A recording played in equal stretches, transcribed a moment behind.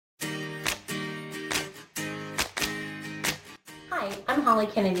Hi, I'm Holly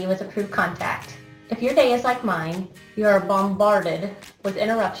Kennedy with Approved Contact. If your day is like mine, you are bombarded with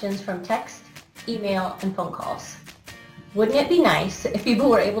interruptions from text, email, and phone calls. Wouldn't it be nice if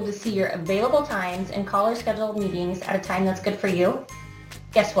people were able to see your available times and call or schedule meetings at a time that's good for you?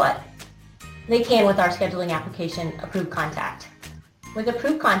 Guess what? They can with our scheduling application, Approved Contact. With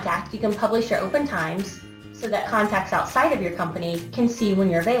Approved Contact, you can publish your open times so that contacts outside of your company can see when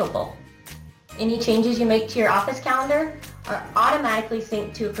you're available. Any changes you make to your office calendar are automatically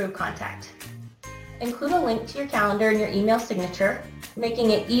synced to Approved Contact. Include a link to your calendar in your email signature,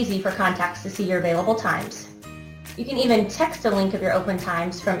 making it easy for contacts to see your available times. You can even text a link of your open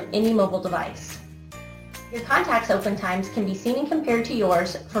times from any mobile device. Your contacts' open times can be seen and compared to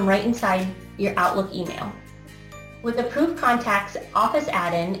yours from right inside your Outlook email. With Approved Contact's Office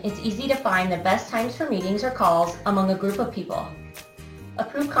add-in, it's easy to find the best times for meetings or calls among a group of people.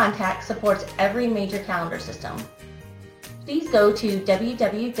 Approved Contact supports every major calendar system. Please go to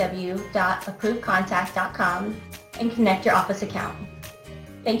www.approvedcontact.com and connect your Office account.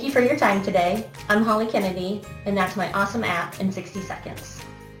 Thank you for your time today. I'm Holly Kennedy, and that's my awesome app in 60 seconds.